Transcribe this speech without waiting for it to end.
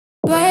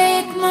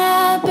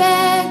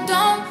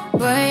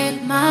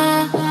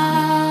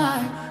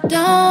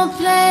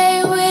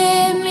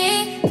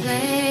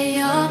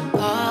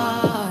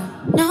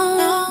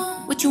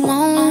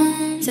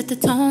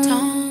the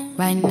tone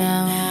right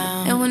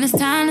now. And when it's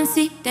time to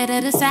see that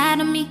other side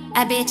of me,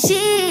 I bet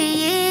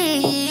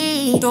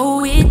she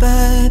throw it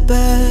back,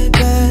 back,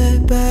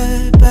 back,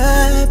 back,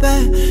 back,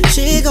 back.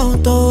 She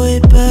gon' throw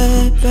it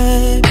back,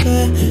 back,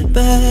 back,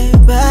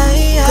 back,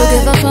 back. Could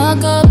give a fuck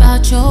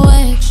about your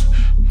age.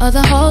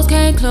 Other hoes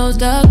can't close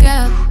the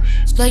gap.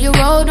 Slow your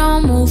roll,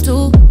 don't move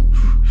too.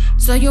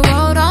 So your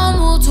road don't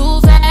move too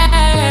fast.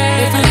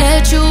 If I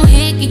let you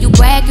hit, you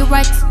brag your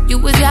rights. You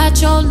was out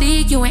your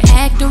league, you ain't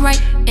acting right.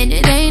 And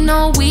it ain't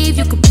no weave,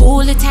 you can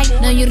pull it tight.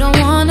 No, you don't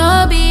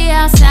wanna be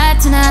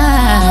outside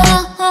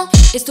tonight.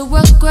 It's the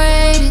world's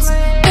greatest.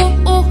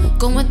 Ooh, ooh,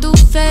 going through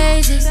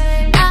phases.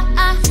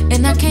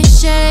 And I can't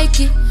shake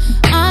it.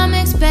 I'm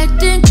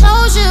expecting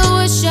closure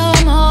with your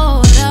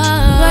motor.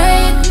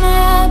 Break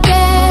my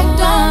back,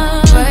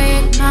 don't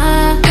break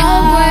my heart.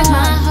 Don't break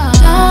my heart.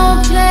 Don't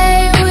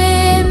play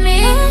with me.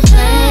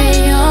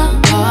 Play your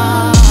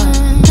part.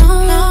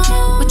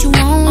 What you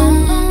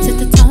want? Set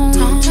the tone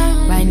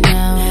right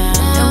now.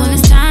 And when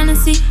it's time to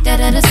see that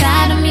other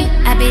side of me,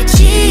 I bet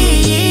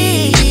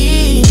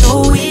she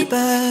throw it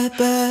back,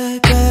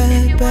 back,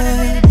 back,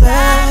 back,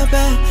 back,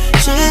 back.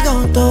 She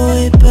gon' throw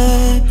it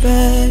back,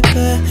 back,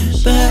 back,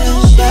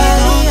 back,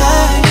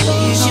 back.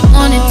 She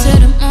want it till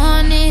the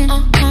morning.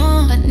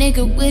 A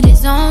nigga with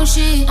his own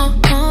shit.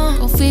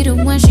 Gon' feed her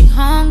when she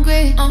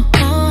hungry.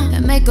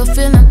 And make her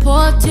feel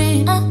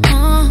important.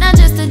 Not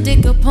just a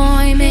dick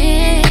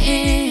appointment.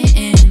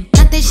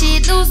 Not that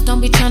shit loose,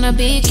 don't be tryna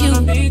be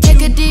cute.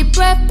 Take a deep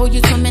breath, boy,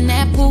 you swim in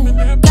that pool.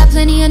 Got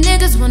plenty of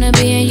niggas wanna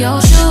be in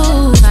your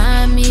shoes.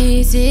 Find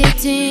me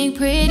sitting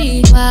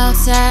pretty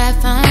outside,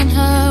 find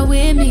her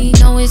with me.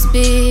 Know it's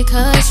big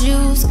cause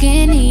you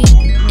skinny,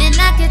 and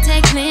I can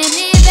take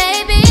plenty,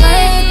 baby.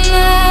 Break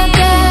my